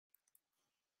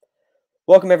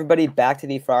Welcome, everybody, back to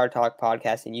the Friar Talk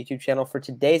podcast and YouTube channel. For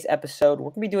today's episode, we're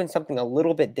going to be doing something a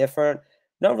little bit different.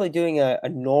 Not really doing a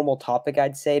normal topic,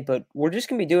 I'd say, but we're just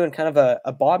going to be doing kind of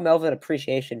a Bob Melvin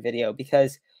appreciation video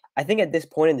because I think at this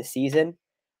point in the season,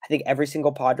 I think every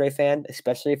single Padre fan,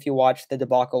 especially if you watched the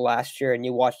debacle last year and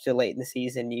you watched it late in the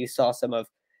season, you saw some of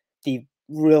the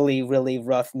really, really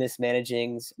rough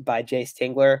mismanagings by Jace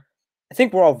Tingler. I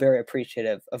think we're all very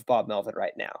appreciative of Bob Melvin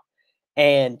right now.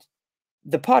 And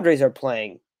the Padres are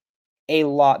playing a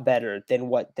lot better than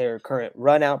what their current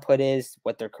run output is,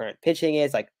 what their current pitching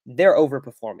is. Like, they're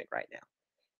overperforming right now.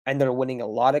 And they're winning a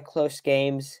lot of close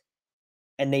games.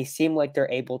 And they seem like they're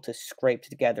able to scrape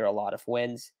together a lot of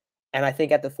wins. And I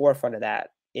think at the forefront of that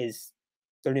is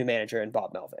their new manager in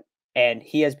Bob Melvin. And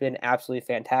he has been absolutely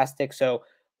fantastic. So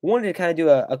wanted to kind of do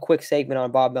a quick segment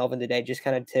on Bob Melvin today, just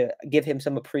kind of to give him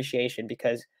some appreciation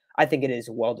because I think it is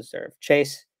well deserved.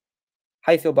 Chase,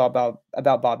 how you feel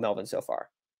about Bob Melvin so far?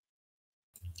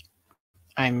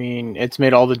 I mean, it's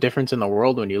made all the difference in the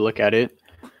world when you look at it.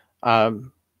 You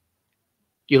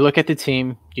look at the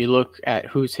team, you look at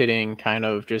who's hitting kind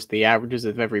of just the averages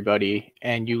of everybody,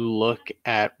 and you look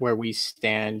at where we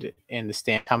stand in the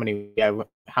stand, how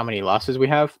many losses we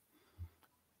have.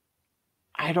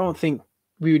 I don't think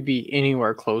we would be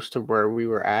anywhere close to where we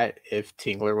were at if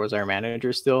Tingler was our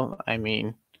manager still. I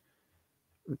mean,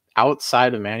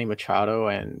 outside of Manny Machado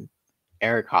and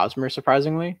Eric Hosmer,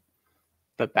 surprisingly,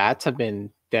 the bats have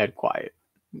been dead quiet.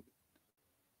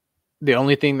 The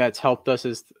only thing that's helped us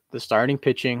is the starting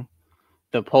pitching.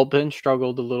 The bullpen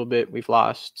struggled a little bit. We've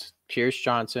lost Pierce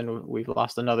Johnson. We've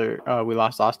lost we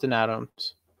lost Austin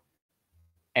Adams.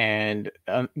 And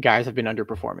guys have been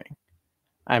underperforming.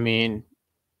 I mean,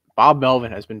 Bob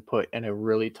Melvin has been put in a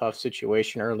really tough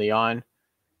situation early on.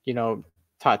 You know,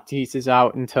 Tatis is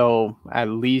out until at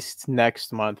least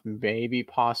next month, maybe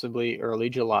possibly early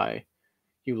July.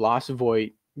 You lost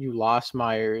Voit. You lost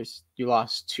Myers. You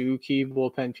lost two key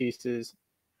bullpen pieces.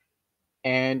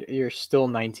 And you're still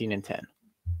 19-10.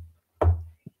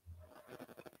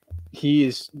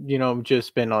 He's,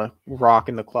 just been a rock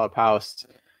in the clubhouse.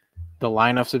 The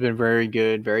lineups have been very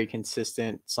good, very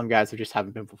consistent. Some guys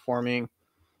haven't been performing.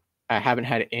 I haven't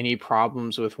had any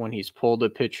problems with when he's pulled a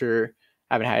pitcher.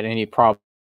 I haven't had any problem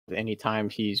with any time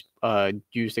he's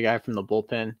used a guy from the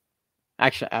bullpen.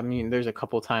 Actually, I mean, there's a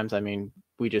couple times,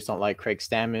 we just don't like Craig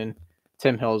Stammen.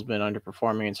 Tim Hill's been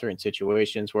underperforming in certain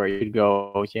situations where you'd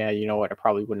go, yeah, you know what, I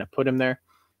probably wouldn't have put him there.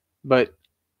 But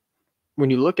when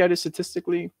you look at it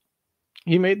statistically,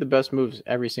 he made the best moves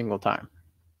every single time.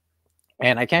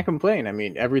 And I can't complain. I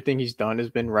mean, everything he's done has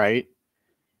been right.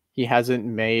 He hasn't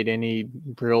made any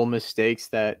real mistakes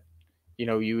that,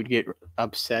 you would get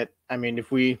upset. I mean, if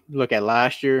we look at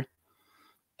last year,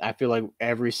 I feel like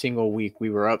every single week we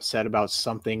were upset about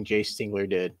something Jace Tingler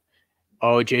did.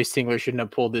 Oh, Jace Tingler shouldn't have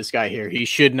pulled this guy here. He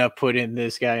shouldn't have put in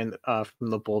this guy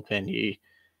from the bullpen. He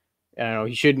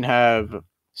shouldn't have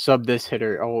subbed this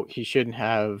hitter. Oh, he shouldn't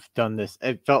have done this.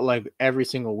 It felt like every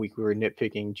single week we were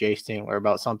nitpicking Jace Tingler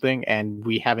about something, and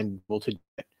we haven't been able to do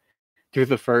it through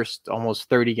the first almost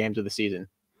 30 games of the season.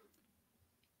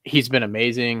 He's been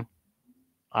amazing.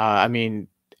 I mean,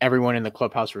 everyone in the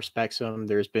clubhouse respects him.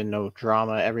 There's been no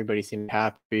drama. Everybody seemed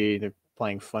happy. They're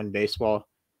playing fun baseball.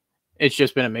 It's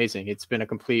just been amazing. It's been a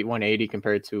complete 180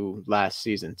 compared to last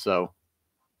season. So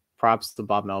props to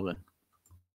Bob Melvin.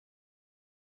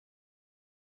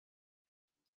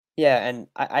 Yeah, and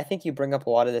I think you bring up a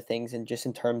lot of the things and just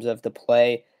in terms of the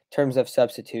play, in terms of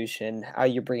substitution, how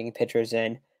you're bringing pitchers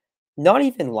in. Not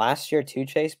even last year too,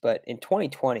 Chase, but in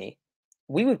 2020,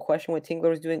 we would question what Tingler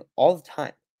was doing all the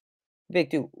time. Big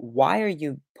dude, why are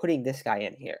you putting this guy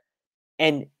in here?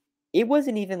 And it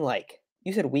wasn't even like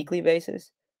you said weekly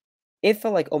basis. It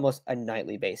felt like almost a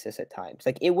nightly basis at times.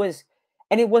 Like it was,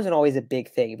 and it wasn't always a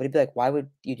big thing, but it'd be like, why would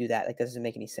you do that? Like, that doesn't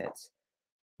make any sense.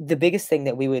 The biggest thing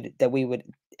that we would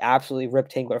absolutely rip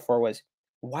Tingler for was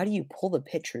why do you pull the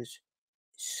pitchers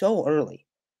so early?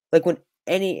 Like when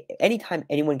anytime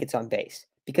anyone gets on base.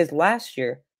 Because last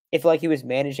year, it felt like he was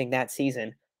managing that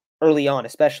season early on,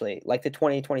 especially like the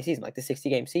 2020 season, like the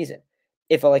 60-game season.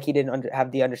 It felt like he didn't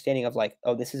have the understanding of like,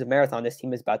 oh, this is a marathon. This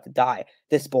team is about to die.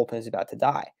 This bullpen is about to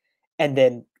die. And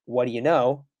then what do you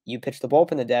know? You pitch the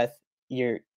bullpen to death.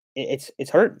 It's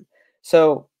hurting.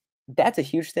 So that's a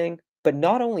huge thing. But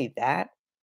not only that,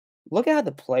 look at how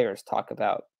the players talk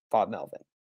about Bob Melvin.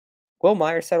 Will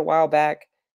Myers said a while back,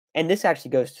 and this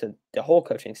actually goes to the whole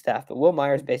coaching staff, but Will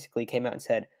Myers basically came out and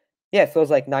said, yeah, it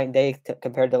feels like night and day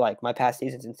compared to like my past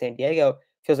seasons in San Diego.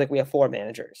 Feels like we have four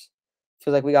managers.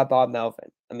 Feels like we got Bob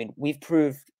Melvin. I mean, we've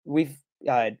really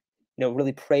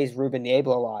praised Ruben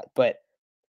Niebla a lot, but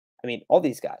I mean, all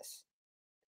these guys,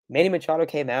 Manny Machado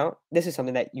came out. This is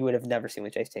something that you would have never seen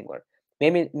with Chase Tingler.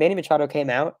 Manny Machado came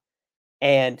out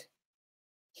and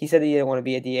he said that he didn't want to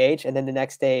be a DH, and then the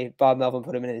next day, Bob Melvin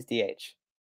put him in as DH.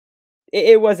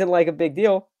 It wasn't like a big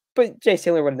deal, but Chase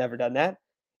Tingler would have never done that.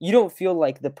 You don't feel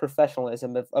like the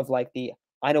professionalism of like the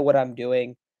I know what I'm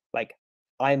doing, like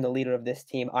I'm the leader of this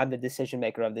team, I'm the decision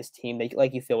maker of this team,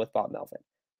 like you feel with Bob Melvin.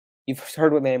 You've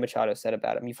heard what Manny Machado said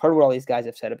about him. You've heard what all these guys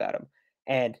have said about him,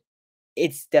 and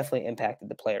it's definitely impacted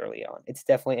the play early on. It's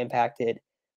definitely impacted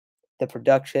the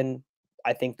production.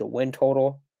 I think the win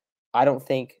total. I don't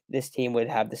think this team would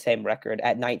have the same record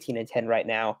at 19-10 right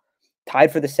now,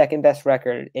 tied for the second best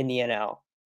record in the NL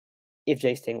if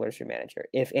Jace Tingler's your manager,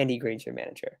 if Andy Green's your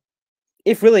manager,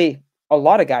 if really a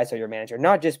lot of guys are your manager,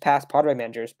 not just past Padre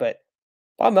managers, but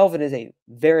Bob Melvin is a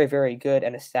very, very good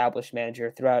and established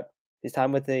manager throughout his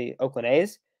time with the Oakland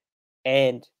A's.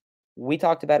 And we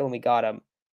talked about it when we got him.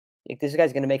 Like, this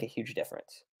guy's going to make a huge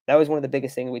difference. That was one of the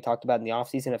biggest things we talked about in the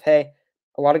offseason of, hey,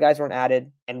 a lot of guys weren't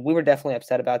added, and we were definitely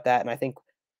upset about that. And I think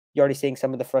you're already seeing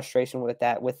some of the frustration with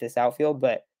that with this outfield.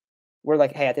 But we're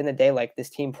like, hey, at the end of the day, like this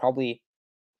team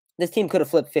could have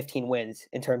flipped 15 wins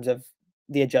in terms of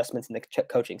the adjustments in the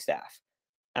coaching staff.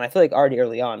 And I feel like already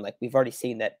early on, like we've already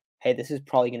seen that, hey, this is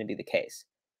probably going to be the case.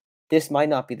 This might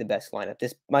not be the best lineup.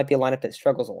 This might be a lineup that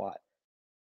struggles a lot.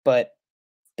 But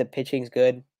the pitching's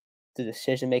good. The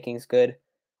decision making is good.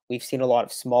 We've seen a lot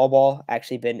of small ball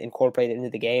actually been incorporated into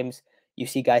the games. You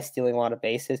see guys stealing a lot of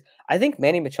bases. I think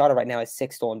Manny Machado right now has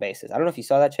 6 stolen bases. I don't know if you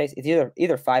saw that, Chase. It's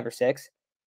either 5 or 6.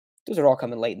 Those are all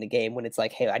coming late in the game when it's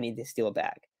like, hey, I need to steal a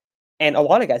bag. And a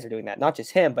lot of guys are doing that, not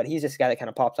just him, but he's just a guy that kind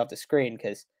of pops off the screen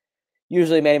because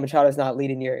usually Manny Machado is not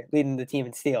leading the team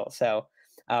in steals. So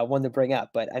one to bring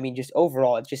up. But I mean, just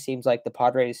overall, it just seems like the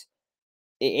Padres.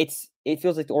 It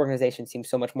feels like the organization seems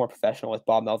so much more professional with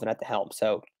Bob Melvin at the helm.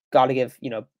 So got to give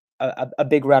a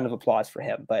big round of applause for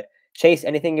him. But Chase,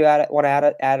 anything you want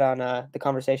to add on the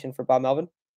conversation for Bob Melvin?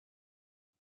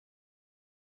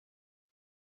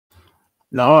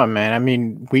 No, man. I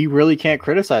mean, we really can't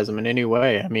criticize him in any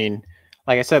way. I mean,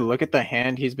 like I said, look at the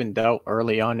hand he's been dealt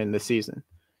early on in the season.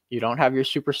 You don't have your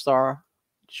superstar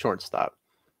shortstop.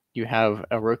 You have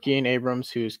a rookie in Abrams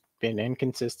who's been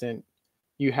inconsistent.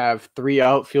 You have 3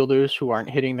 outfielders who aren't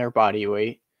hitting their body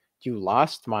weight. You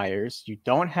lost Myers. You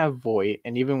don't have Voit.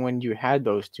 And even when you had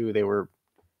those two, they were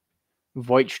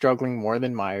Voit struggling more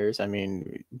than Myers. I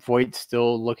mean, Voit's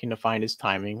still looking to find his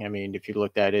timing. I mean, if you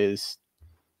looked at his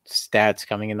stats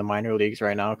coming in the minor leagues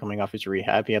right now, coming off his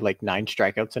rehab, he had like 9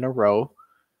 strikeouts in a row.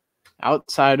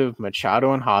 Outside of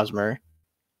Machado and Hosmer,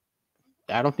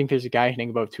 I don't think there's a guy hitting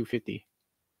above 250.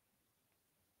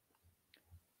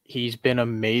 He's been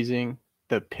amazing.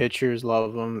 The pitchers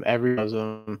love him. Everyone loves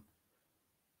him.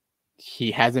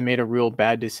 He hasn't made a real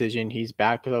bad decision. He's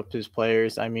backed up his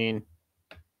players. I mean,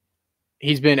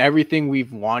 he's been everything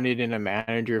we've wanted in a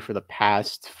manager for the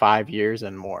past 5 years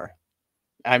and more.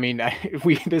 I mean,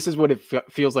 this is what it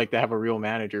feels like to have a real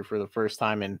manager for the first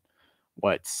time in,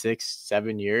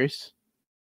 6-7 years?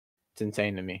 It's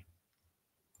insane to me.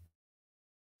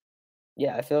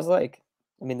 Yeah, it feels like.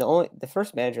 I mean, the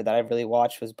first manager that I really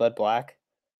watched was Bud Black.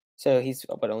 So he's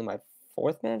only my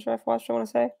 4th manager I've watched, I want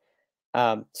to say.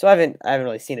 So I haven't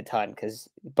really seen a ton because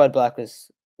Bud Black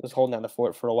was holding down the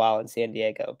fort for a while in San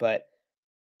Diego, but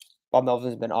Bob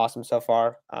Melvin's been awesome so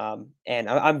far. And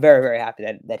I'm very, very happy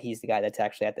that he's the guy that's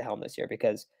actually at the helm this year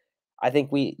because I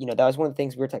think that was one of the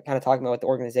things we were kind of talking about with the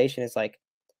organization is like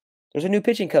there's a new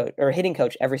pitching coach or hitting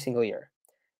coach every single year.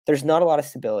 There's not a lot of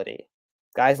stability.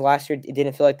 Guys last year, it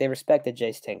didn't feel like they respected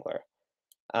Jace Tingler.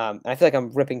 And I feel like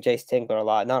I'm ripping Jace Tingler a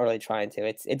lot, not really trying to.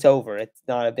 It's over. It's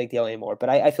not a big deal anymore. But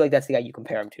I feel like that's the guy you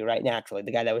compare him to, right? Naturally,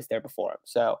 the guy that was there before him.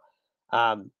 So,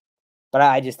 but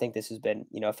I just think this has been,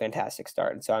 a fantastic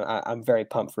start. And so I'm very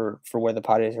pumped for where the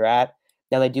Padres are at.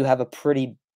 Now they do have a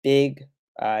pretty big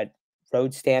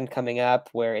road stand coming up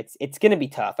where it's going to be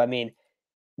tough. I mean,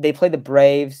 they play the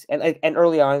Braves, and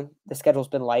early on the schedule's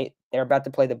been light. They're about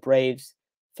to play the Braves,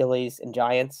 Phillies, and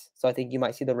Giants. So I think you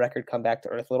might see the record come back to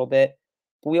earth a little bit.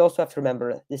 But we also have to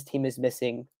remember this team is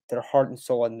missing their heart and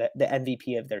soul and the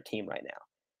MVP of their team right now.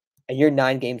 And you're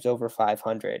 9 games over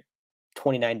 500,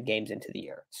 29 games into the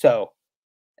year. So,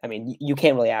 I mean, you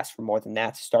can't really ask for more than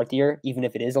that to start the year, even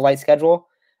if it is a light schedule.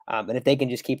 And if they can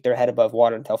just keep their head above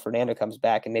water until Fernando comes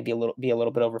back and maybe be a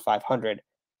little bit over 500,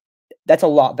 that's a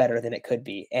lot better than it could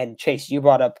be. And Chase, you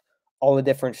brought up all the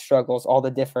different struggles, all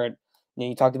the different.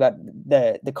 You talked about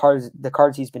the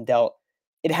cards he's been dealt.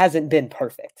 It hasn't been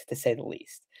perfect, to say the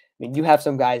least. I mean, you have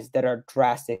some guys that are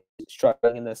drastic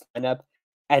struggling in this lineup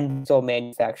and still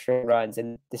manufacturing runs,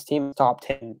 and this team is top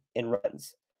 10 in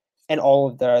runs. and all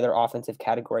of their other offensive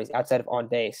categories outside of on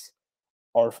base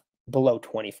are below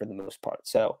 20 for the most part.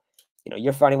 So,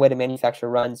 you're finding a way to manufacture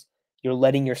runs. You're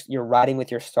riding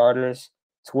with your starters.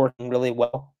 It's working really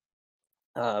well.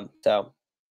 So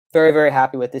very, very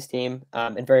happy with this team,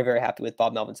 and very, very happy with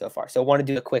Bob Melvin so far. So I want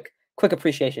to do a quick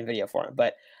appreciation video for him.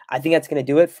 But I think that's going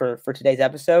to do it for today's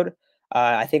episode.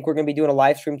 I think we're going to be doing a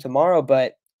live stream tomorrow,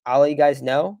 but I'll let you guys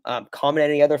know. Comment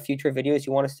any other future videos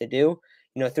you want us to do.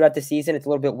 Throughout the season, it's a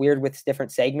little bit weird with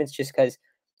different segments just because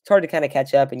it's hard to kind of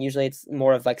catch up. And usually it's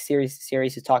more of like series to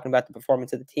series is talking about the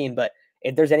performance of the team. But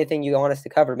if there's anything you want us to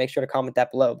cover, make sure to comment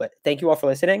that below. But thank you all for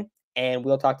listening, and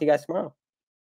we'll talk to you guys tomorrow.